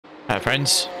Hello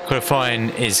friends,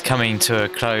 qualifying is coming to a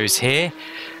close here.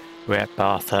 We're at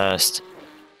Bathurst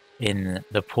in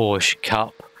the Porsche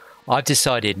Cup. I've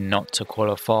decided not to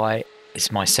qualify.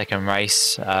 It's my second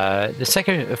race.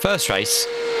 The first race,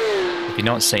 if you've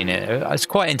not seen it, it's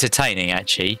quite entertaining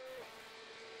actually.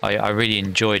 I really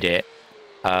enjoyed it,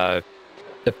 but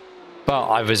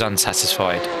I was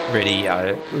unsatisfied really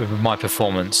with my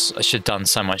performance. I should have done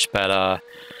so much better,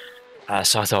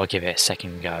 so I thought I'd give it a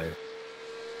second go.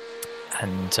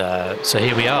 And so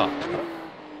here we are.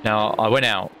 Now I went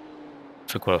out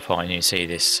for qualifying. You see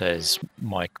this says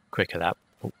my quicker lap.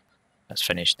 Oh, that's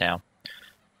finished now.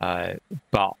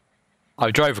 But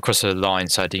I drove across the line,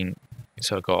 so I didn't.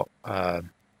 So I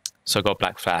got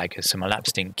black flag, so my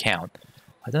laps didn't count.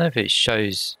 I don't know if it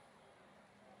shows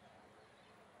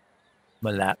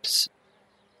my laps.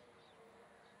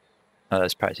 Oh,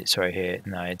 that's practice. Sorry, here.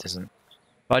 No, it doesn't.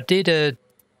 I did a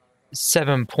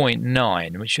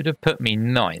 7.9, which should have put me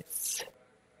 9th.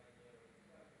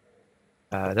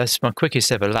 That's my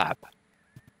quickest ever lap.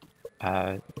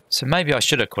 So maybe I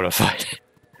should have qualified.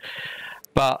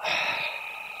 But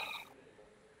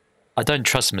I don't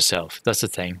trust myself. That's the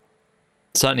thing.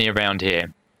 Certainly around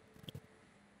here.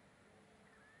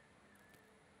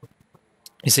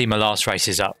 You see my last race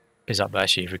is up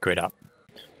actually, the grid up.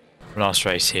 My last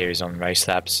race here is on Race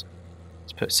Labs.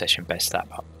 Let's put session best lap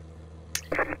up.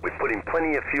 We've put in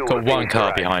plenty of fuel. Got one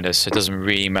car behind us, so it doesn't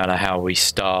really matter how we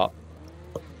start.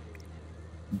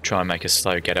 Try and make a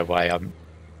slow getaway. I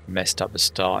messed up the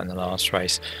start in the last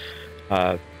race.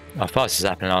 Our fastest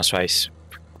lap in the last race,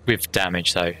 with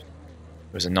damage though,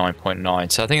 was a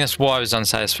 9.9. So I think that's why I was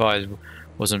unsatisfied.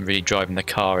 Wasn't really driving the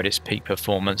car at its peak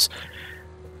performance.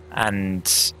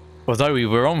 And although we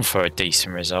were on for a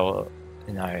decent result,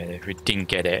 you know, we didn't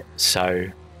get it. So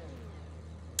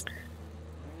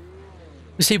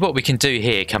we'll see what we can do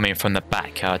here coming from the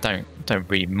back. I don't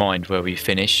really mind where we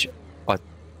finish. I'd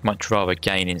much rather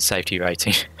gain in safety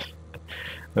rating.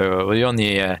 We're on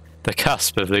the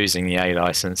cusp of losing the A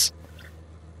license,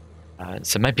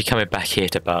 so maybe coming back here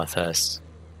to Bathurst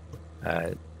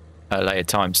at a later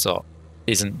time slot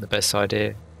isn't the best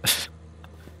idea.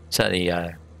 Certainly,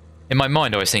 in my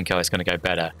mind, I always think, oh, it's going to go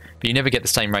better, but you never get the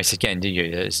same race again, do you?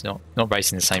 It's not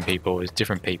racing the same people; it's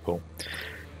different people.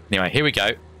 Anyway, here we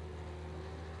go.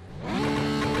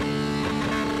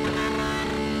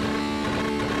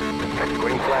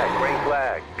 Green flag, green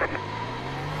flag.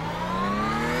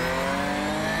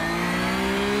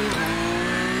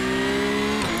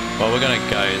 Well, we're going to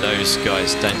go. Those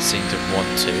guys don't seem to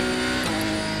want to.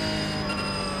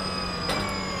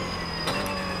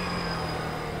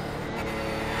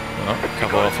 Oh, a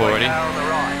couple off already. On the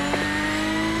right.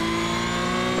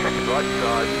 Right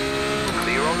side.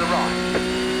 Clear on the right.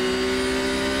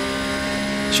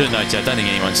 Should have noted, I don't think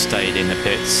anyone stayed in the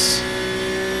pits.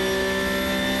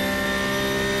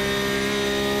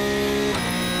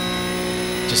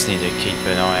 Just need to keep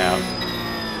an eye out.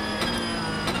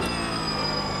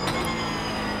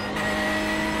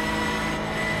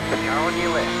 Car on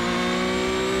your left.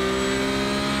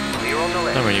 Clear on the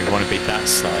left. Don't really want to be that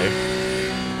slow.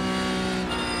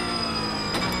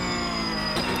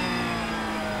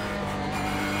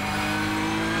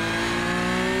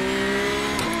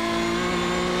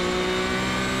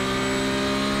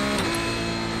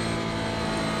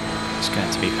 Just going to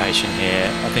have to be patient here.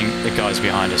 I think the guys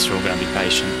behind us are all going to be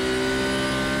patient.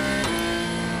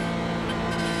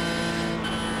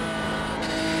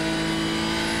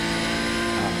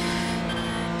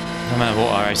 No matter what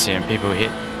iRacing, people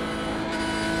hit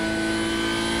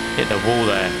the wall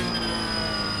there.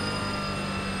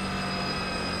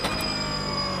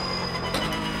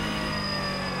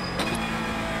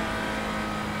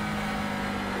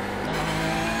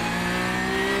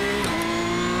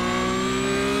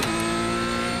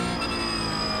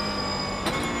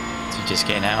 So you're just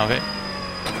getting out of it.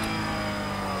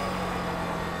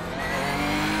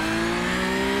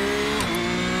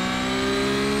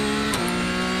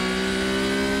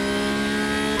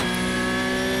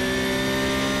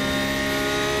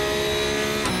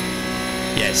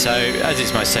 Yeah, so as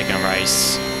it's my second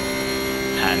race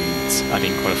and I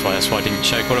didn't qualify, that's why I didn't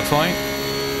show qualifying.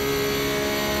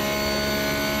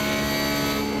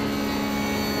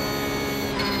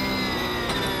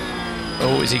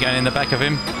 Oh, is he going in the back of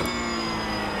him?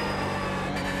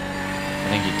 I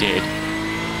think he did.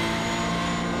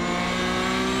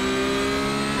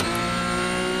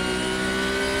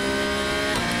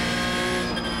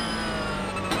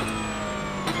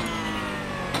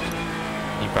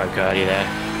 Broke early there,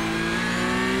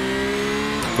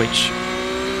 which,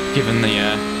 given the 2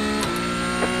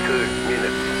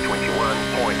 minutes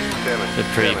 21.7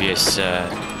 previous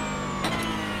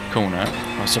corner.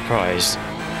 I was surprised.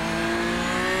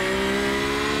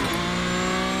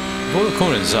 Of all the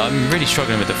corners, I'm really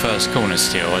struggling with the first corner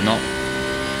still. I'm not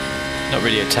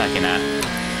really attacking that.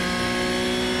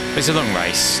 But it's a long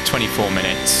race, 24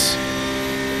 minutes.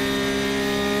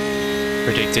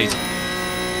 Predicted,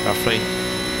 roughly.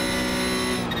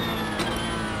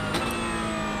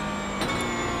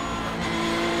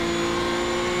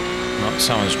 Well,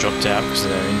 someone's dropped out because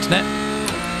of their internet.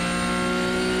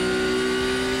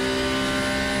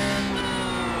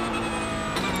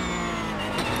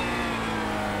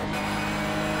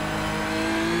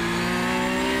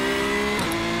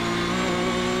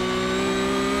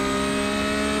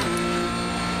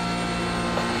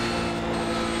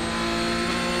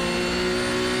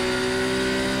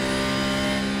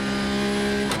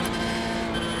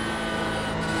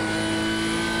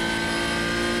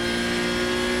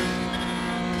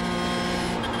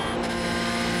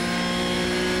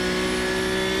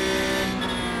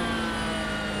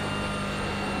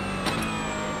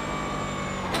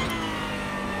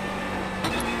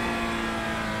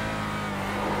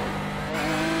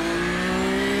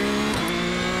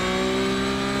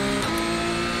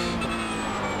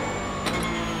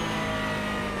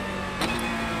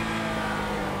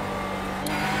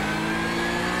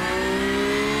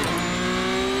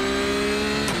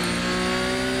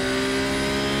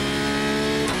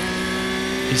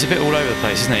 He's a bit all over the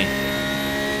place, isn't he? I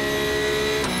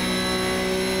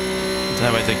don't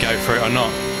know whether to go for it or not.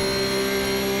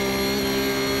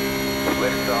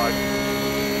 Left side.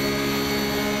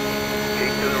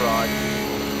 Keep to the right.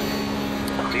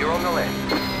 Clear on the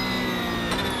left.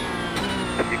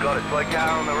 You got a slow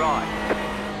car on the right.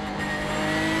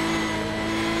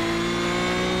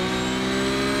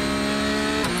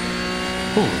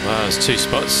 Oh, that was 2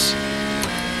 spots.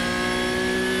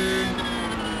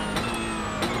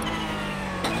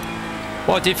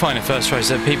 What I did find in the first race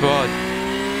that people are...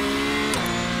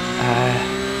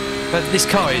 but this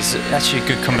car is actually a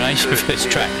good combination for this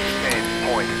track,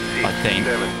 I think.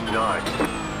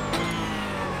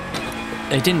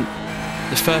 It didn't...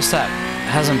 The first lap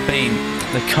hasn't been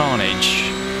the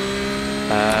carnage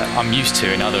I'm used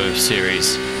to in other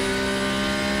series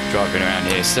driving around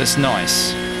here, so that's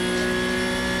nice.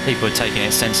 People are taking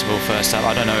it sensible first lap.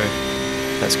 I don't know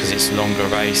if that's because it's a longer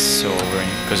race or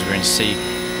because we're in C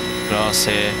class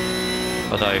here,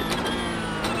 although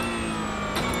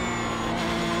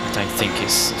I don't think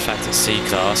it's the fact it's C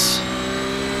class.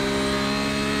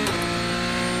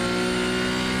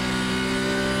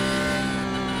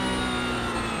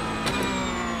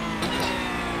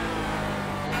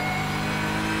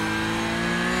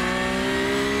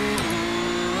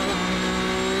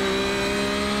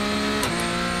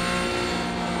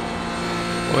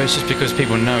 Or it's just because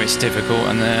people know it's difficult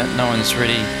and no one's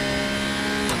really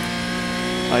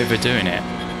overdoing it.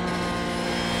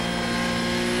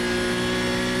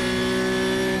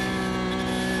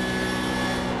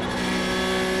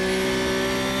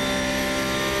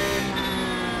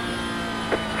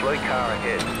 Slow car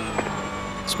ahead.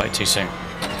 Spoke too soon.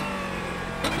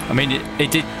 I mean,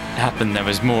 it did happen. There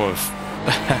was more of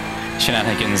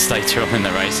shenanigans later on in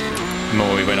the race, the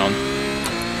more we went on.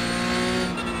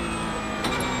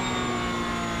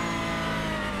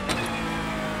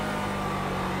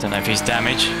 Don't know if he's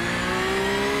damaged.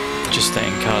 Just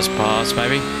letting cars pass,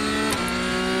 maybe.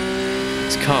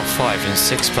 It's car 5 in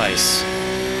 6th place.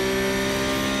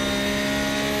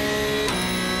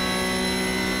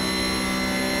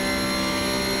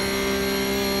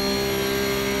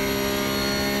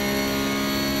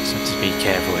 So have to be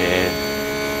careful here.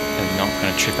 They're not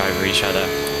going to trip over each other.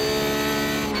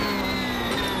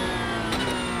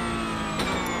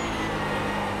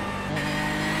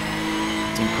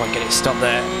 Didn't quite get it stopped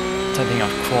there. Don't think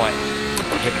I've quite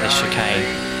hit the chicane.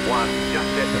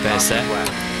 The bear's there. 2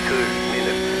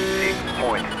 minutes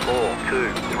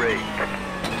 6.423.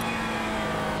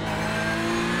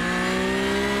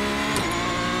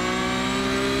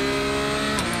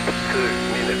 2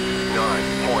 minutes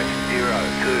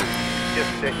 9.02.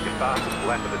 Just set your fastest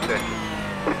lap of the session.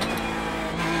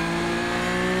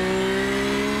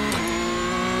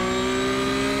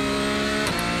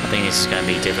 I think this is going to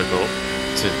be difficult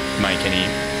to make any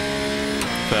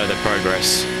further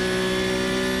progress.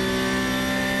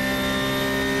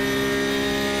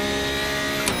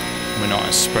 We're not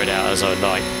as spread out as I'd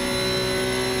like.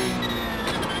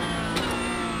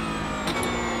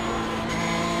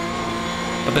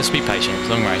 But let's be patient, it's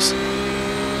a long race.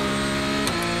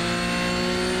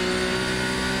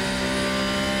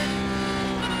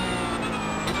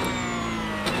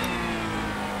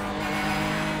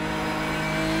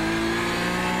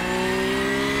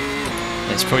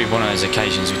 It's probably one of those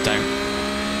occasions we don't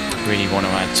really want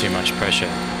to add too much pressure.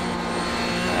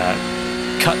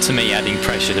 Cut to me adding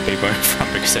pressure to people in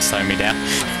front because they're slowing me down.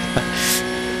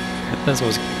 That's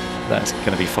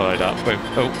going to be followed up with.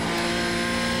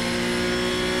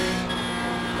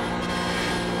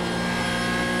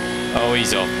 Oh,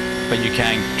 he's off. But you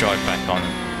can drive back on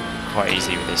quite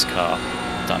easy with this car.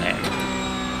 I've done it in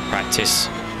practice.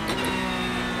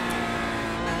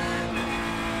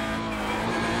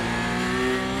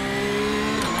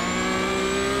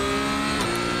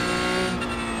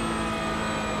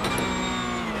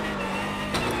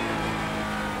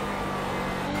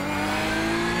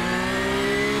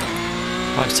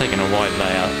 I've taken a wide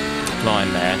layout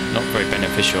line there, not very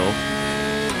beneficial.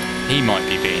 He might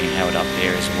be being held up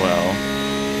here as well.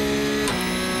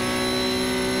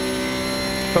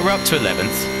 But we're up to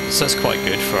 11th, so that's quite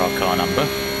good for our car number.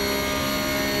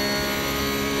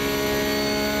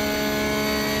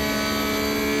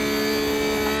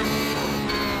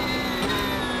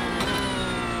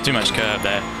 Too much curve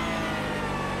there.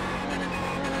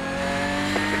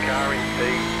 The car in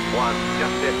P1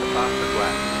 just set the fastest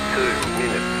lap. 2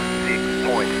 minutes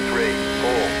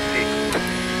 6.346.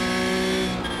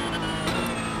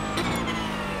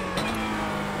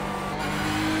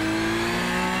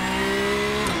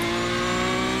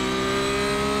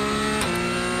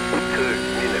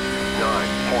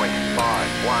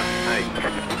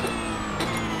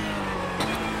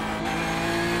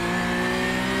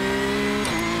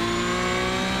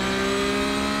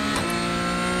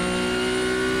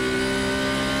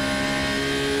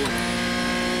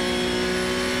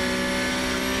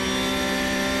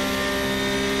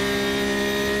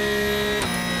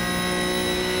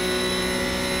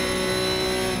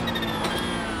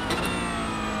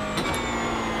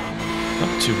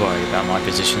 Not too worried about my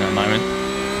position at the moment.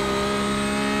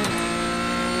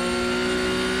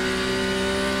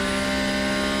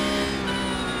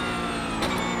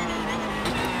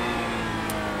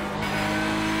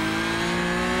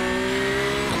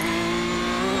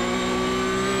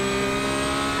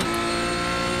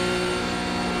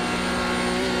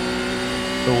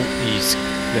 Oh, he's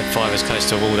lit 5 as close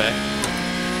to a wall there.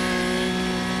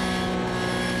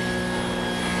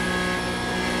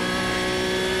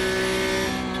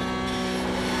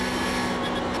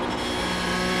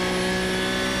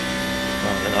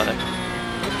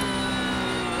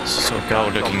 Sort of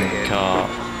gold-looking car,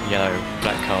 yellow,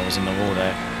 black car was in the wall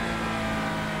there.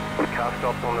 Car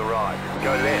stops on the right.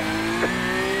 Go left.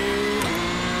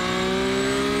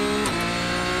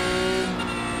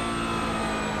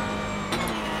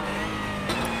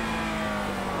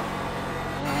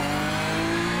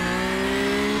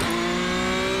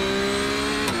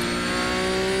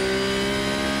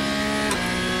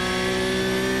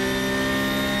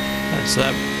 So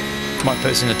that might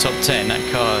put us in the top 10. That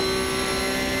car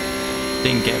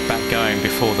didn't get back going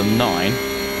before the 9.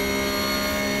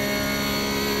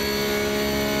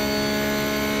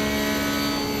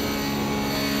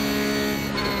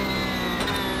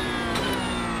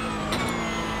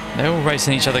 They're all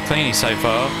racing each other cleanly so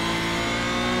far.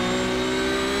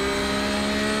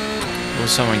 Will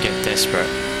someone get desperate?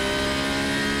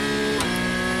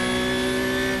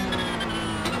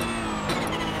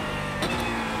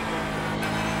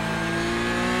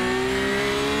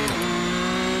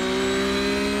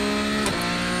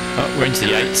 Oh, we're into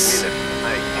the 8s.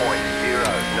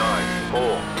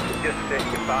 8.094. Just set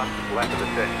your fastest lap of the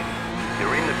session.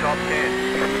 You're in the top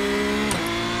 10.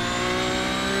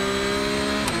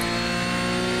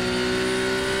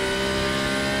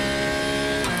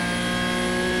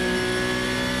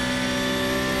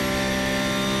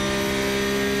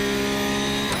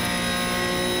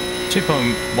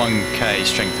 .1k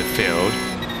strength of field.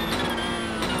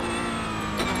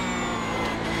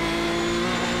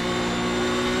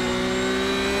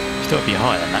 Thought it'd be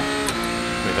higher than that,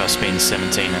 with us being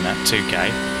 17 and that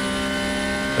 2k,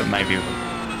 but maybe,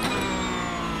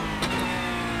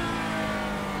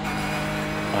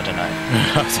 I don't know,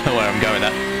 I don't know where I'm going with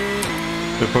that.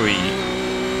 We're probably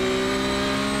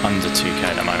under 2k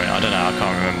at the moment, I don't know, I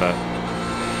can't remember.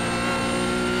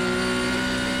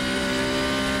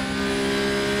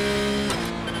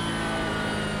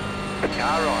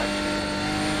 Car right,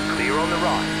 clear on the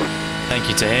right. Thank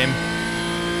you to him.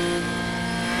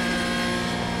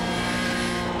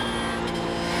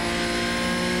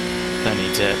 Don't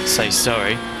need to say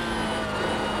sorry.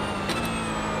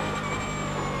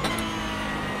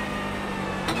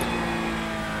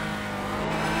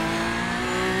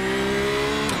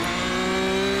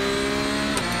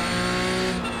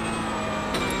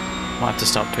 Might have to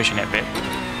start pushing it a bit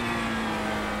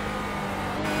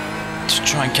to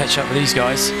try and catch up with these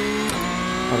guys.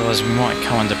 Otherwise we might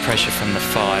come under pressure from the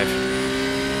 5.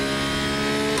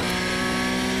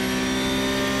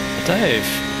 I don't know if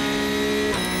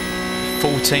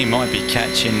 14 might be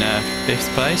catching 5th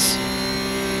place.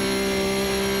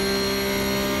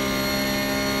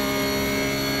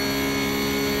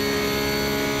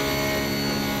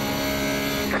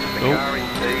 The car in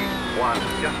P1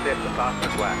 just set the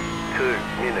fastest lap. 2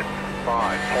 minutes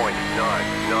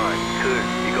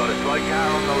 5.992. You got a slow car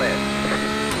on the left.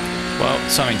 Well,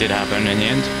 something did happen in the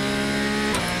end.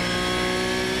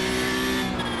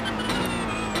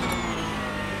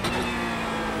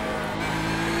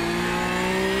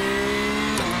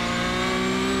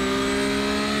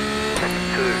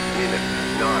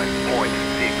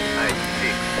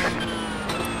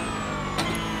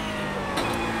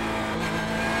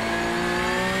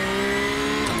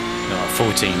 No,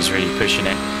 14 is really pushing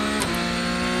it.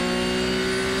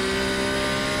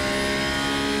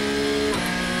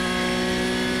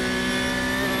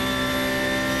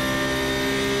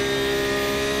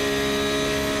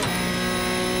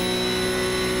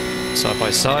 Side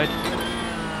by side.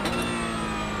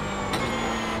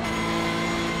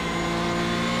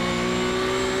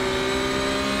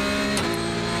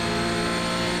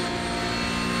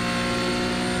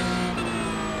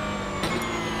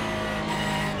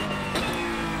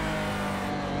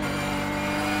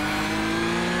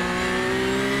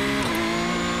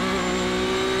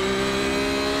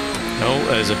 Oh,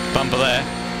 there's a bumper there.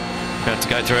 We have to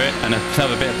go through it, and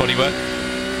another bit of bodywork.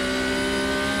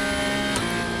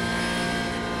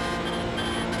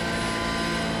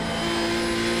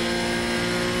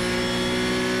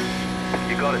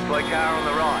 You got a slow car on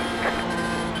the right.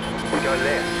 Go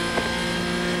left.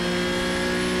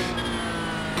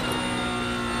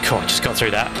 Cool, I just got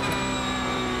through that.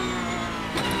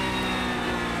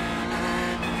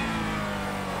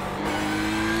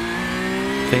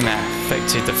 I think that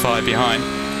affected the 5 behind.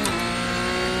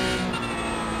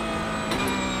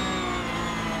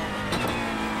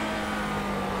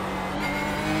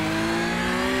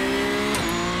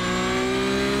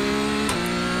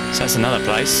 So that's another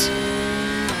place.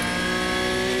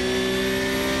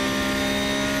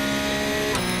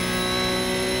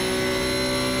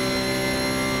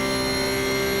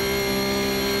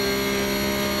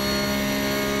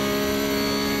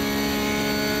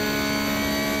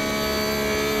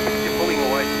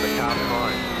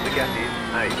 The gap is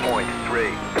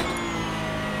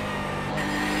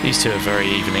 8.3. These two are very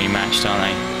evenly matched, aren't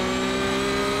they?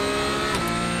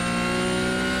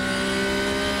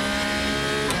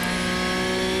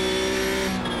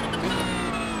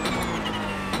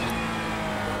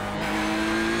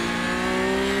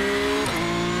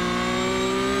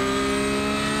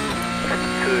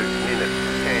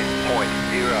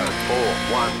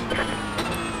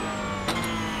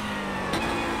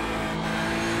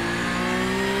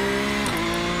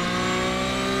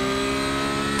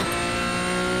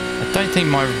 I don't think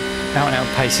my out-and-out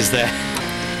pace is there.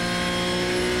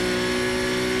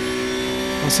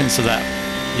 What's into that?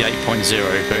 The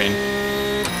 8.0 put in.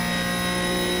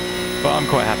 But I'm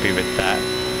quite happy with that.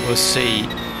 We'll see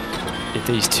if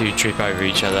these two trip over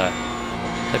each other.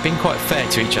 They've been quite fair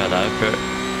to each other, but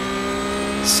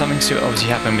something's obviously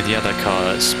happened with the other car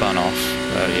that spun off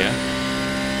earlier.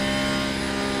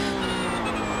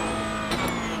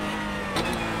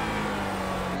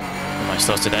 Almost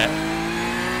lost it there.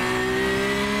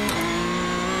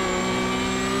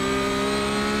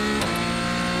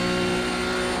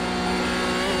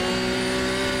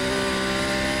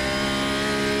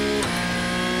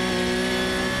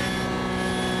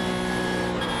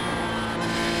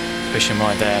 Pushing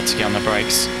right there to get on the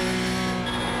brakes.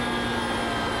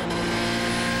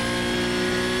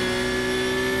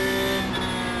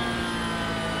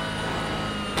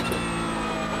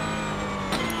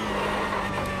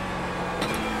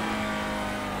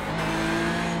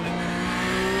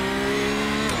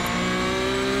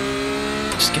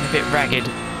 Just getting a bit ragged.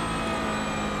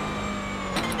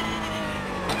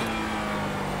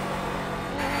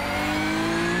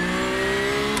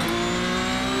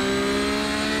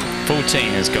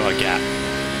 Has got a gap.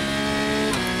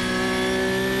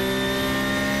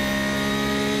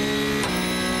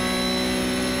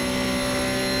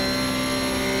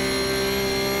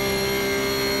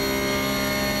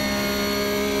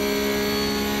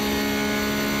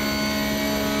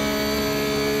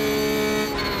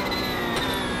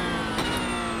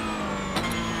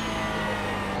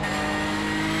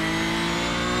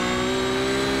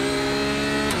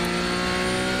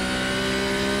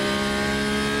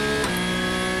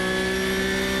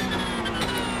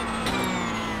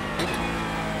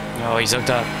 Oh, he's hooked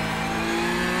up.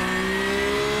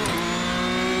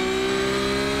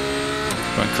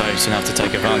 weren't close enough to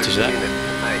take advantage of that.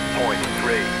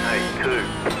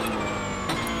 8.382.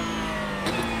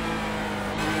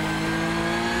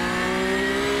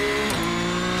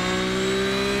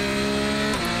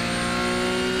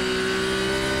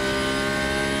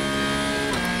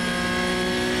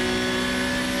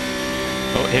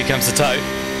 Oh, here comes the tow.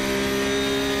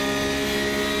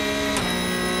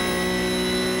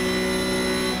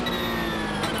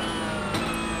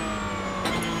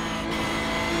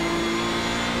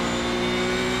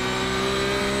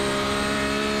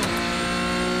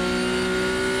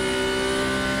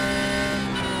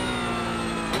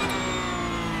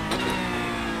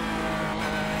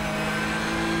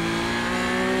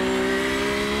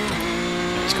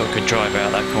 He's got a good drive out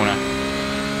of that corner.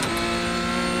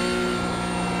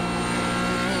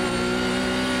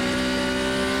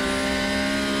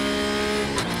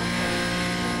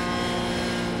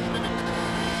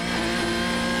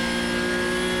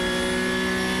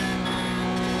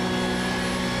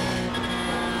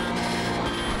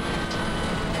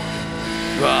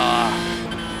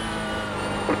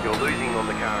 You're losing on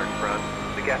the car in front.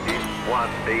 The gap is 1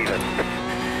 even.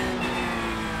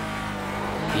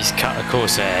 He's cut a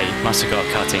course there. He must have got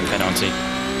a cutting penalty.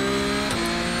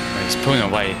 Well, he's pulling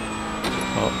away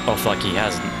off like he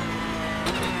hasn't.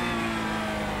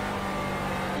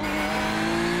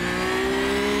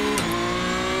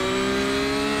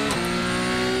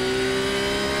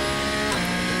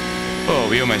 Oh,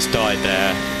 we almost died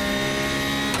there.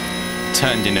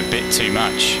 Turned in a bit too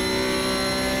much.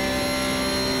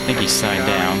 I think he's slowing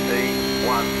down.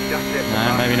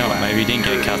 No, maybe not. Maybe he didn't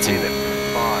get a cutting.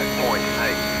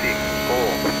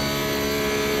 5.864.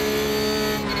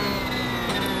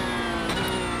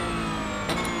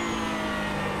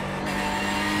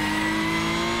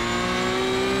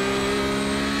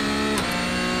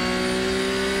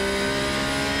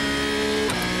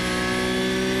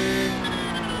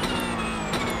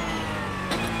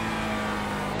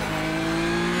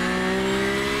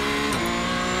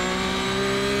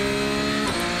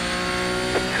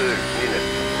 2 minutes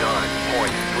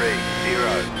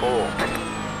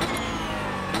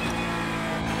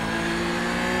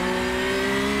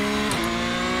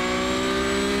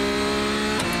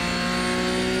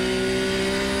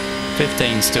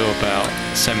 15 still about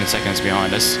 7 seconds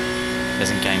behind us.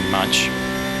 Hasn't gained much.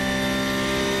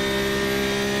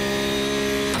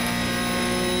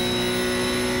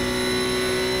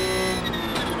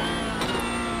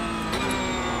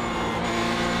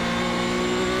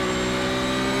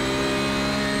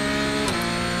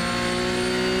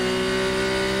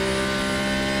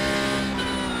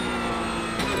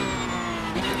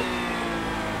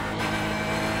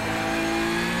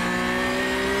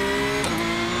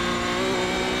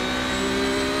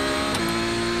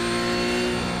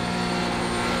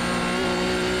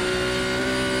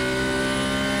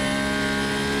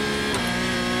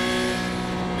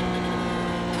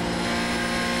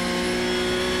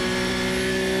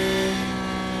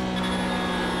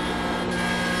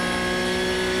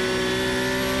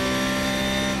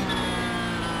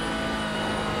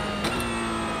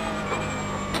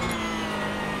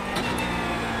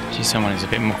 Someone is a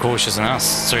bit more cautious than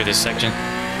us through this section. You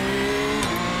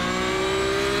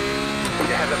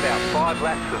have about 5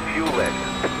 laps of fuel left.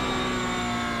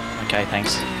 Okay,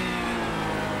 thanks.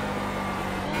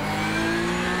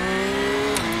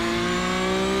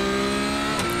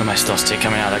 Almost lost it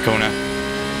coming out of that corner.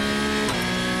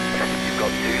 You've got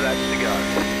 2 laps to go.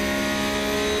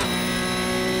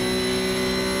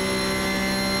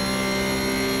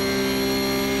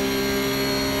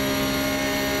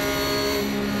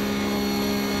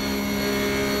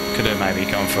 Could have maybe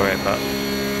gone for it, but I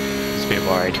was a bit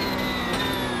worried.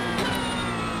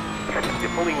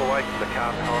 You're pulling away from the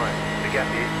car behind. The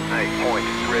gap is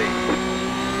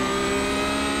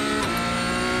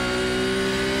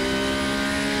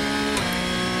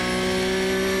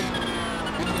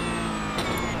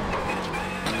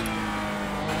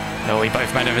Oh, we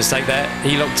both made a mistake there.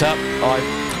 He locked up. I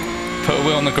put a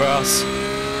wheel on the grass. 2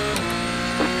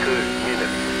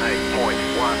 minutes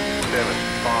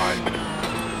 8.175.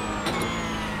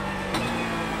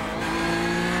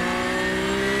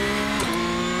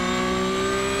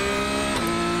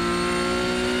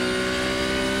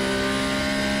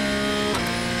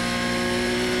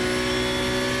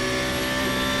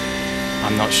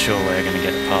 I'm not sure we're going to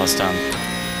get the pass done.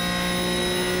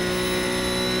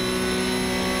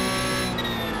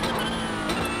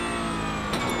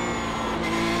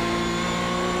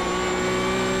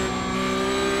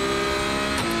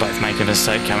 Both making a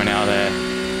mistake coming out of there.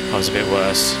 I was a bit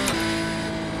worse.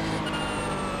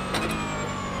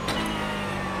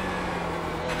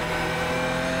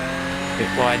 Bit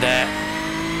wide there.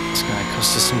 It's going to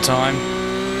cost us some time.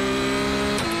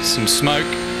 Some smoke.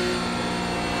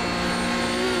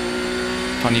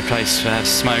 Funny place to have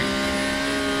smoke.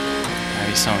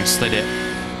 Maybe someone slid it.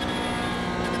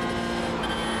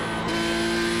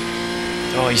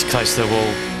 Oh, he's close to the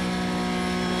wall.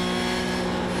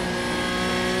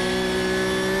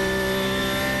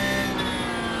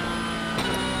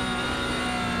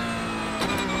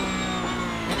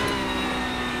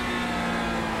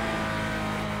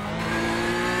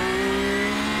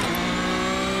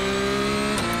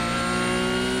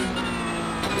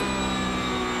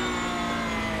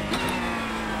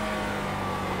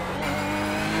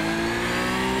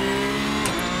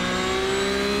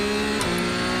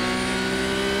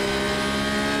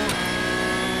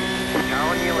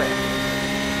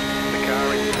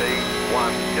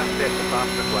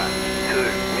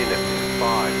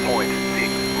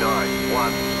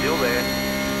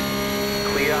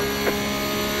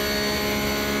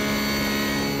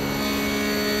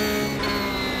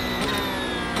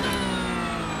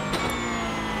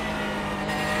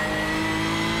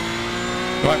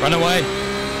 Right, run away.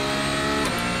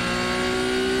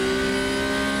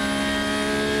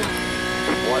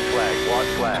 White flag,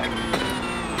 white flag.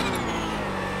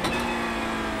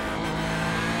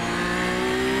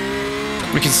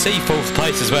 We can see fourth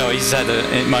place as well. He's had a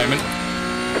moment. 2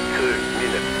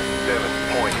 minutes,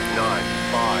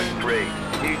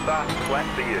 7.953. New fast flat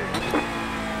for you.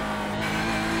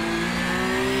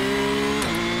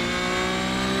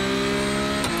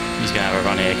 He's going to have a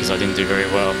run here because I didn't do very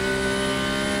well.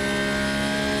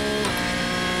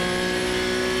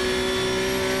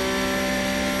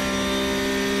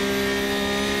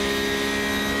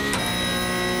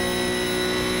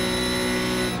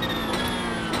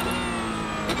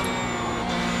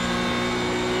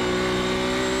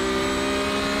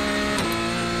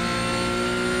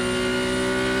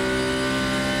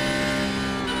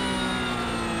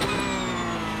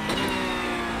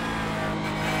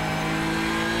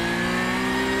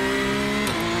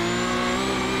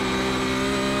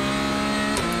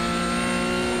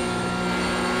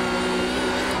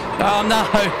 Oh no,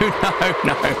 no,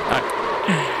 no, no.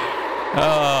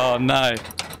 Oh no.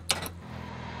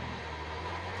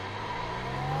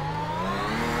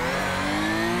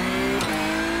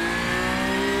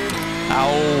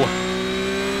 Ow.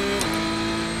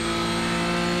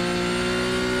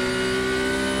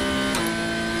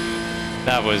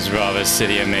 That was rather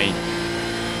silly of me.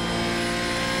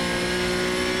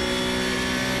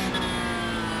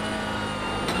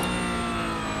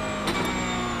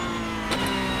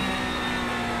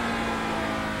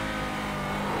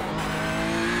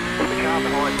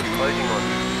 Closing on.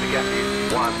 The gap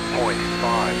is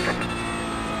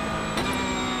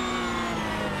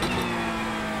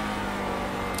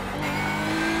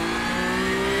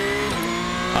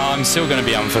 1.5. I'm still going to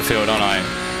be unfulfilled, aren't I?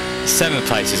 7th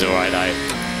place is alright though.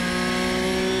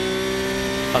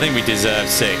 I think we deserve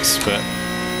 6, but...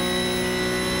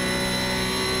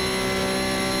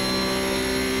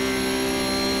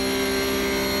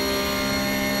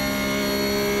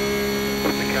 The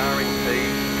car in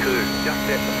P2, just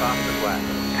set the fastest lap.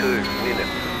 2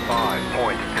 minutes,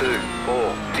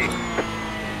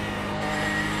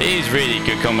 5.246. It is really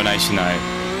good combination though.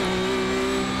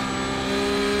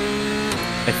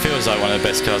 It feels like one of the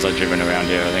best cars I've driven around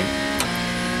here, I think.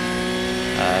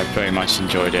 Very much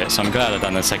enjoyed it, so I'm glad I've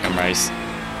done the second race.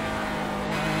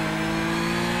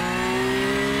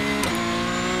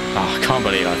 Oh, I can't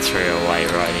believe I threw it away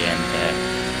right at the end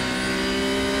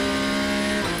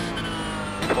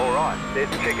there. Alright, there's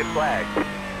the checkered flag.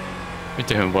 We're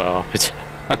doing well. Nice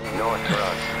run.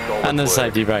 Solid And the work.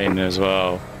 safety rating as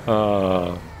well.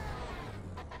 Oh.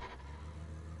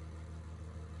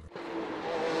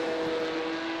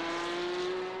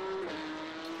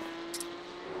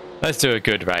 Let's do a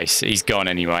good race. He's gone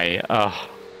anyway. Oh.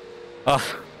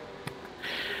 Oh.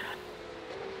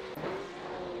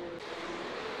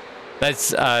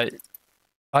 Let's,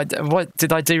 what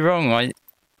did I do wrong?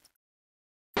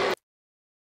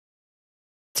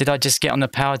 Did I just get on the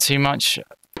power too much?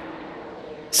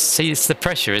 See, it's the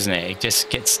pressure, isn't it? It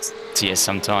just gets to you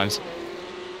sometimes.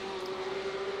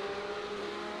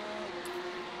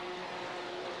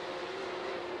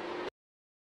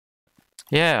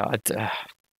 Yeah,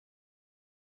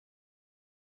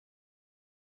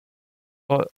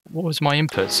 what was my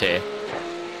inputs here?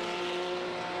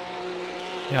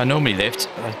 Yeah, I normally lift.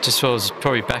 I just was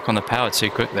probably back on the power too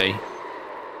quickly.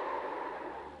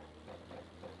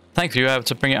 Thankfully, we were able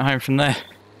to bring it home from there.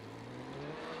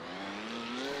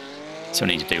 Still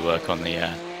need to do work on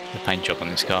the paint job on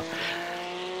this car.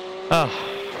 Oh,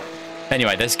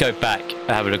 Anyway, let's go back and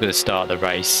have a look at the start of the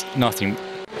race. Nothing.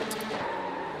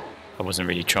 I wasn't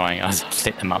really trying. I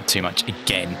lit them up too much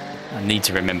again. I need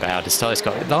to remember how to start this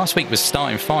car. Last week was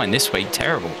starting fine. This week,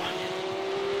 terrible.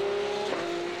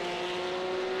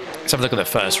 Let's have a look at the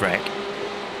first wreck.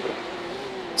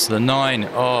 So the 9,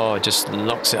 oh, just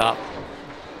locks it up.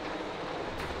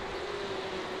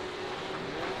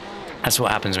 That's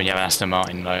what happens when you have an Aston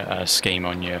Martin scheme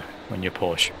on your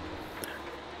Porsche.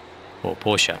 Or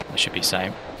Porsche, I should be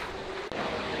saying.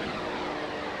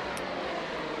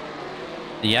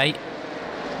 The 8.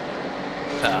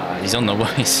 He's on the wall.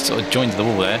 He's sort of joined the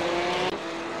wall there.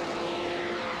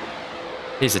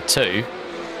 Here's a 2.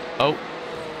 Oh.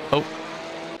 Oh.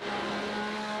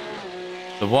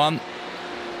 The 1.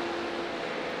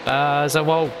 Is that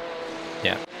wall?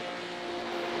 Yeah.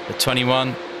 The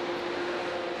 21.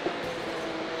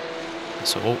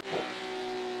 That's all.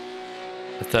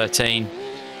 The 13.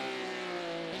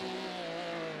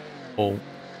 All.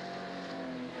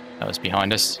 That was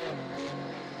behind us.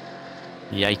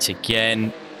 The 8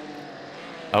 again.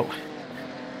 Oh.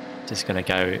 Just going to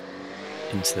go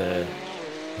into the...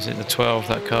 Is it the 12,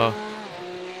 that car?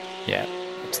 Yeah,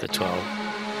 it's the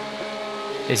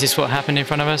 12. Is this what happened in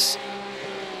front of us?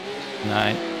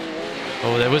 No.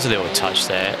 Oh, there was a little touch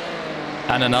there.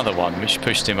 And another one, which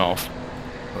pushed him off.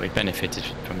 Well, we benefited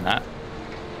from that.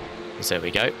 So there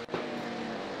we go.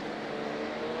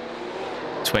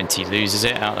 20 loses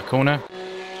it out of the corner.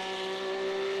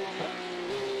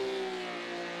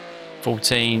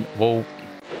 14, wall.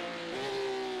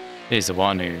 Here's the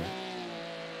one who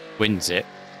wins it.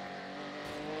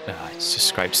 It just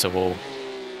scrapes the wall.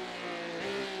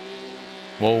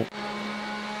 Wall.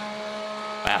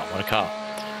 Wow, what a car.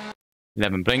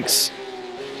 11 blinks.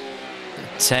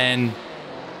 10.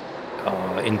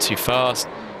 Oh, in too fast.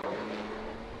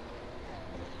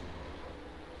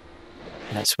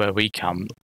 That's where we come.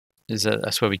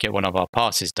 That's where we get one of our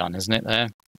passes done, isn't it, there?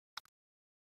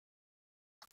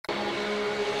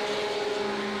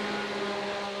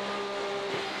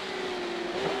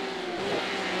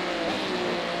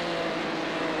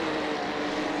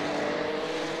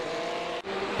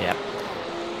 Yeah.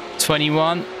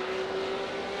 21.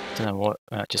 Don't know what,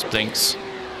 just blinks.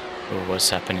 Oh, what's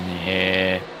happening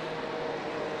here?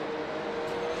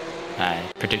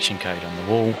 Prediction code on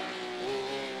the wall.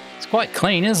 It's quite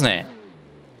clean, isn't it?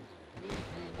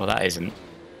 Well, that isn't.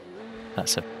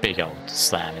 That's a big old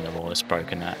slam in the wall that's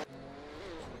broken that.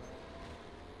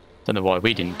 Don't know why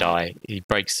we didn't die. He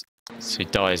breaks, so he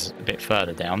dies a bit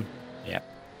further down. Yeah.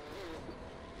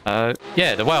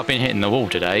 Yeah, the way I've been hitting the wall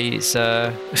today is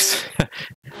the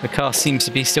car seems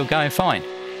to be still going fine.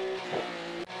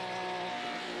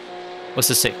 What's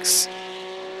the 6?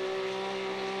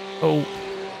 Oh,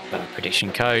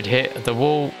 prediction code hit at the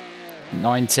wall.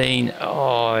 19.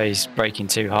 Oh, he's braking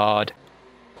too hard.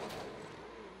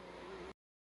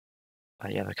 Oh,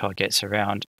 yeah, the car gets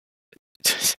around.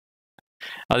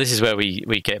 Oh, this is where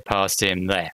we get past him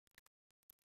there.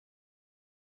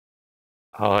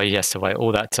 Oh, he has to wait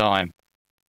all that time.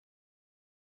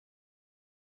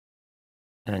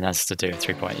 And then that's to do a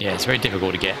 3-point. Yeah, it's very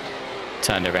difficult to get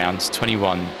turned around. It's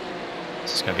 21.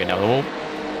 This is going to be another wall.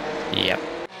 Yep.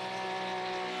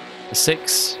 The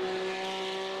 6.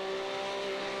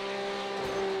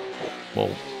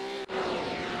 Wall.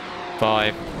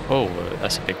 5. Oh,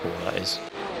 that's a big wall, that is.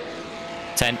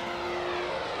 10.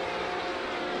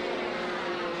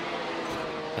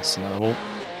 That's another wall.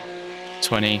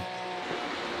 20.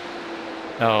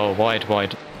 Oh, wide.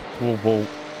 Wall.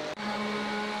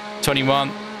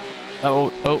 21.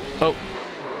 Oh.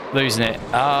 Losing it.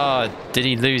 Ah, did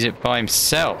he lose it by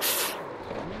himself?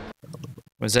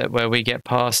 Was that where we get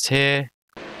past here?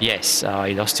 Yes,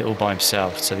 he lost it all by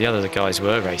himself. So the other guys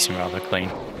were racing rather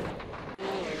clean.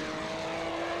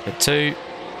 The 2,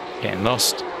 getting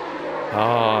lost.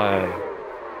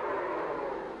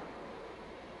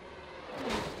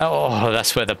 Oh,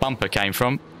 that's where the bumper came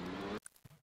from.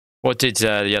 What did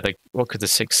what could the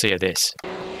 6 see of this?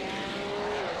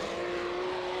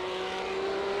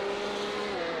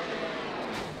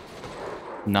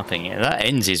 Nothing. That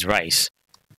ends his race.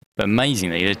 But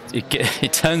amazingly,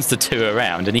 it turns the 2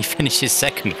 around and he finishes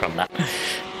second from that.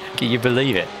 Can you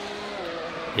believe it?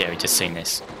 Yeah, we just seen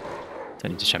this.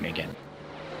 Don't need to show me again.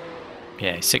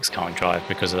 Yeah, 6 can't drive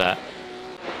because of that.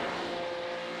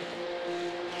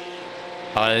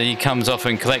 He comes off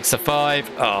and collects the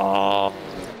 5. Oh,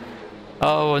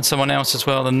 and someone else as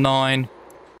well, the 9.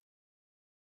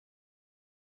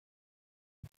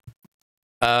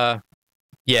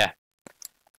 Yeah.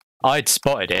 I'd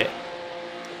spotted it.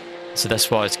 So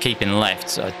that's why I was keeping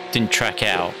left. So I didn't track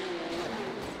out.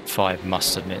 5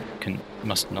 must admit, couldn't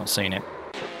must have not seen it.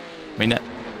 I mean, that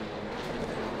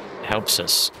helps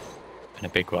us in a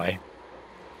big way.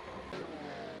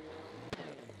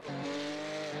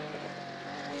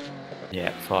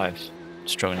 Yeah, 5.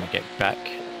 Struggling to get back.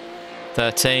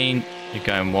 13. You're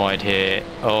going wide here.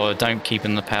 Oh, don't keep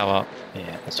in the power.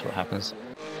 Yeah, that's what happens.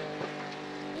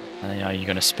 And you know, you're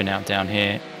going to spin out down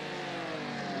here.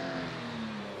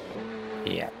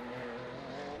 Yeah.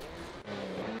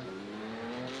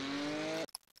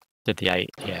 Did the 8.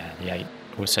 Yeah, the 8.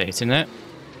 Also hitting it.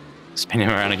 Spinning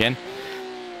around again.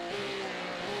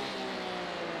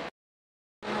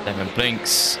 11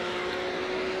 blinks.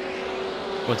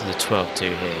 What did the 12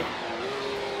 do here?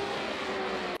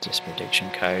 Just prediction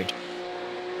code.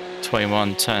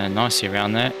 21 turning nicely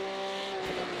around there.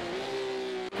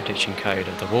 Prediction code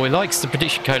of the wall. He likes the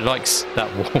prediction code, likes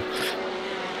that wall.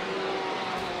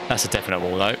 That's a definite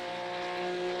wall though.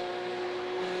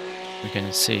 We're going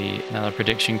to see another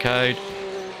prediction code.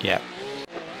 Yeah.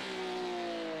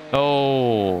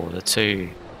 Oh, the 2.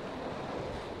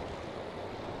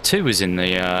 2 was in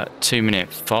the 2-minute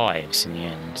 5s in the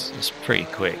end. It's pretty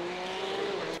quick.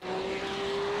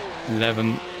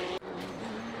 11.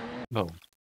 Oh,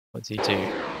 what did he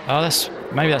do? Oh,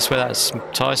 maybe that's where that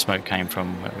tyre smoke came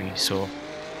from that we saw.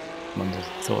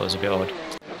 Thought it was a bit odd.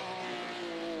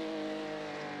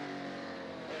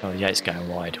 Oh yeah, it's going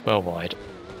wide, well wide.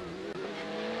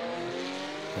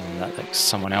 And that lets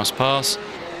someone else pass.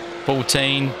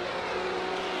 14.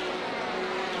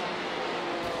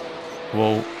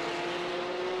 Well,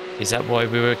 is that why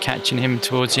we were catching him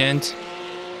towards the end?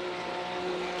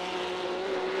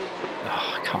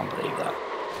 Oh, I can't believe that.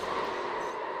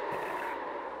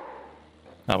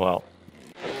 Oh well.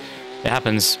 It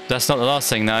happens. That's not the last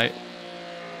thing though.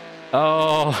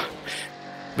 Oh,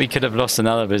 we could have lost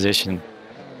another position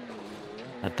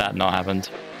had that not happened.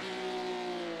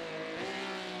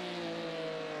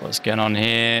 What's going on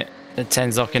here? The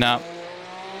 10's locking up.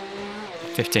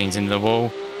 15's into the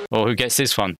wall. Well, who gets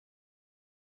this one?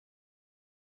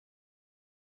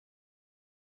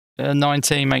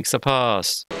 19 makes the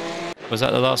pass. Was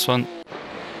that the last one?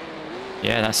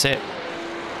 Yeah, that's it.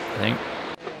 I think.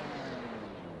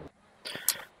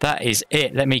 That is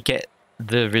it. Let me get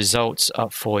the results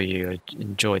up for you. I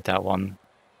enjoyed that one.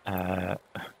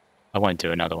 I won't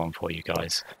do another one for you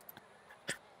guys.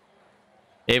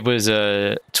 It was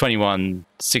a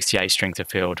 21.68 strength of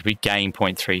field. We gained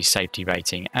 0.3 safety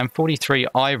rating and 43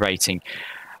 I rating.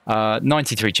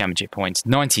 93 championship points.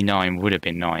 99 would have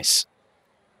been nice.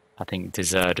 I think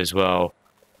deserved as well.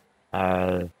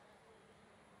 You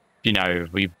know,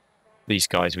 these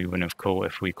guys we wouldn't have caught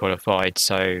if we qualified.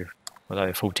 So,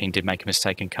 although 14 did make a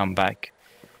mistake and come back,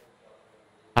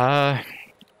 I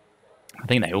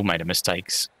think they all made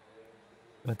mistakes.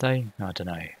 Would they? I don't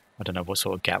know. I don't know what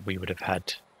sort of gap we would have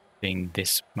had being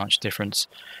this much difference.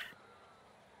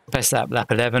 Best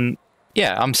lap 11.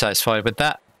 Yeah, I'm satisfied with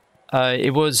that.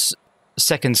 It was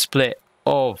second split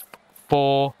of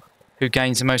 4 who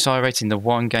gains the most I rating. The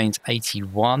 1 gains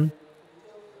 81.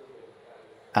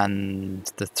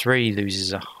 And the 3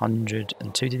 loses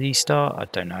 102. Did he start? I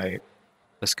don't know.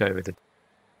 Let's go with the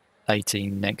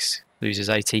 18 next. Loses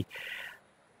 80.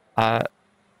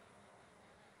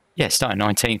 Yeah, starting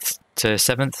 19th to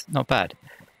 7th. Not bad.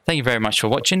 Thank you very much for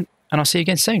watching, and I'll see you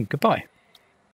again soon. Goodbye.